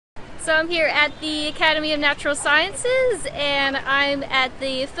So I'm here at the Academy of Natural Sciences and I'm at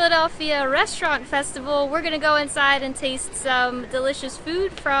the Philadelphia Restaurant Festival. We're going to go inside and taste some delicious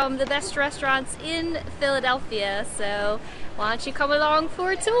food from the best restaurants in Philadelphia. So why don't you come along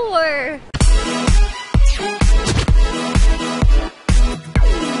for a tour?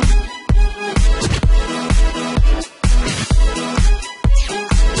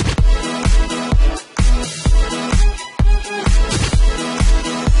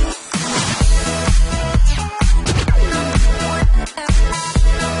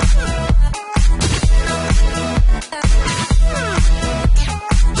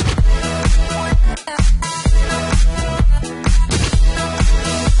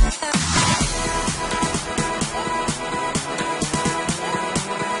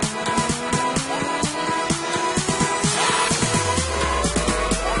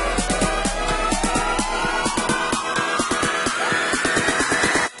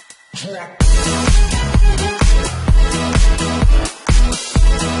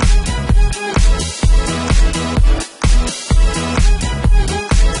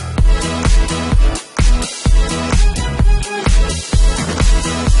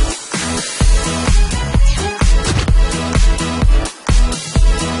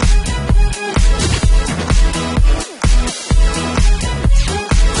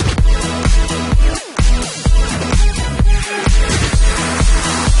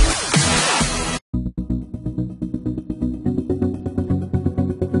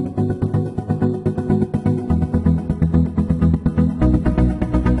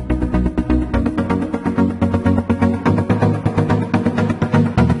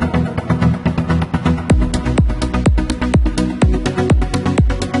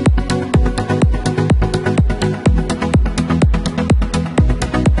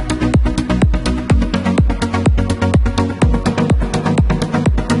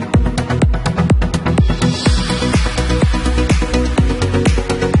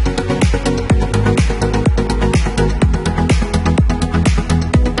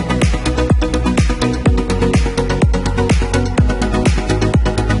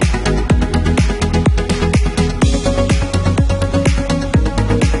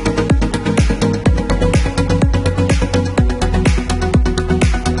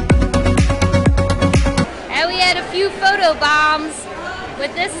 Bombs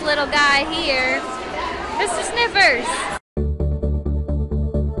with this little guy here, Mr. Sniffers.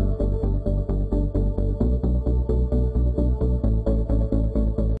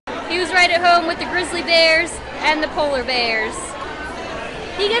 He was right at home with the grizzly bears and the polar bears.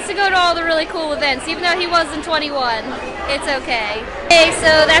 He gets to go to all the really cool events, even though he wasn't 21. It's okay. Okay,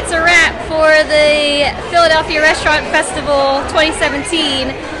 so that's a wrap for the Philadelphia Restaurant Festival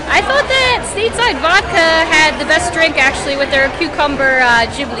 2017. I thought that Stateside Vodka had the best drink actually with their cucumber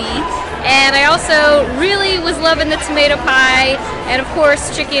ghibli, and I also really was loving the tomato pie, and of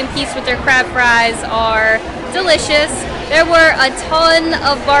course chicken and peas with their crab fries are delicious. There were a ton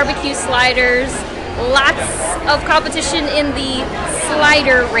of barbecue sliders, lots of competition in the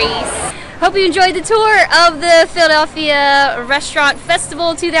slider race. Hope you enjoyed the tour of the Philadelphia Restaurant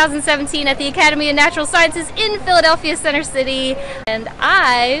Festival 2017 at the Academy of Natural Sciences in Philadelphia Center City. And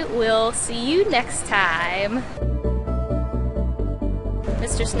I will see you next time.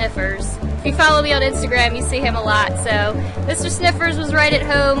 Mr. Sniffers. If you follow me on Instagram, you see him a lot. So Mr. Sniffers was right at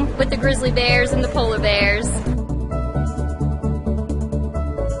home with the grizzly bears and the polar bears.